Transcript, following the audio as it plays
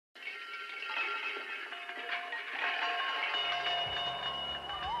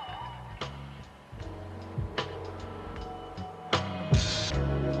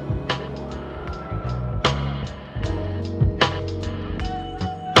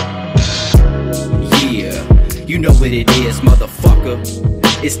Yeah, you know what it is, motherfucker.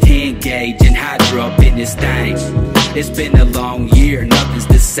 It's Tenngage and Hydra up in this thing. It's been a long year, nothing's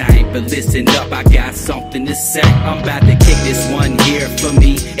the same. But listen up, I got something to say. I'm about to kick this one here for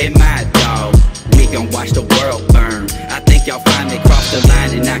me and my dog. We gon' watch the world burn. I think y'all finally crossed the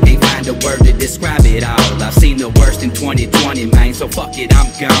line, and I can't find a word to describe it all. I've seen the worst in 2020, man, so fuck it, I'm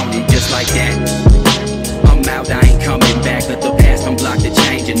gone. And just like that, I'm out, I ain't coming back. Let the past unblock the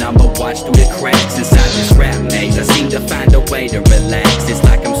change, and I'ma watch through the cracks inside this rap maze. I seem to find a way to relax. It's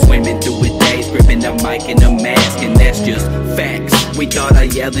like I'm swimming through a daze, gripping the mic and the mask, and that's just facts. We thought our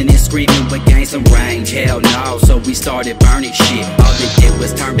yelling and screaming would gain some range. Hell no, so we started burning shit. All it did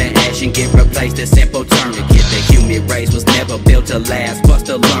was turn to ash and get replaced. A simple tourniquet. The human race was never built to last, but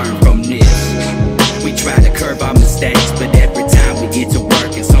to learn from this. We try to curb our mistakes, but every time we get to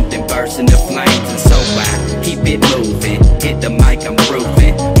work and something bursts into flames. And so I keep it moving, hit the mic, I'm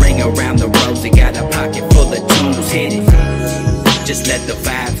grooving. Ring around the rosy, got a pocket full of tunes, hit it. Just let the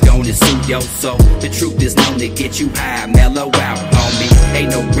vibes go and soothe your soul. The truth is known to get you high, mellow out, homie. Ain't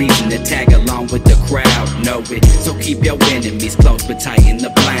no reason to tag along with the crowd, know it. So keep your enemies close, but tighten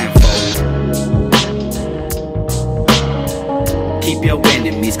the blindfold. Keep your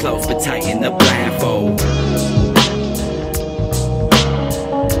enemies close, but tighten the blindfold.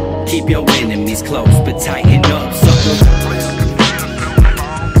 Keep your enemies close, but tighten up, sucker.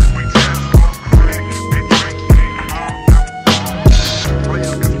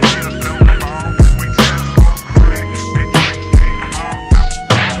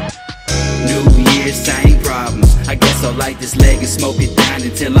 Same problems. I guess I'll light this leg and smoke it down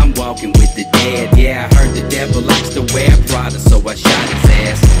until I'm walking with the dead. Yeah, I heard the devil likes to wear Prada, so I shot his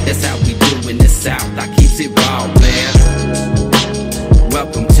ass. That's how we do in the South. I keeps it raw, man.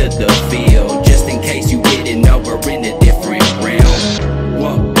 Welcome to the field. Just in case you didn't know, we're in a different realm.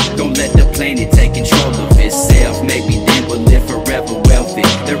 Whoa, don't let the planet take control of itself. Maybe then we'll live forever wealthy.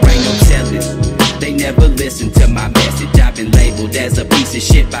 There ain't no telling. They never listen to my message. I've been labeled as a piece of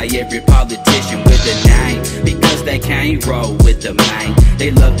shit by every politician with a name, because they can't roll with the main.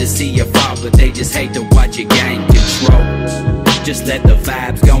 They love to see you fall, but they just hate to watch you gain control. Just let the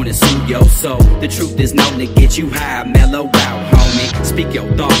vibes go and soothe your soul. The truth is known to get you high, mellow out, homie. Speak your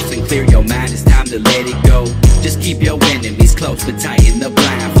thoughts and clear your mind, it's time to let it go. Just keep your enemies close, but tighten the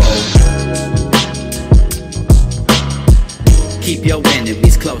blindfold. Keep your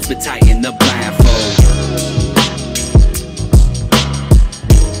enemies close, but tighten the blindfold.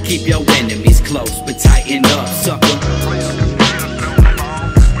 Keep your enemies close, but tighten up, sucker.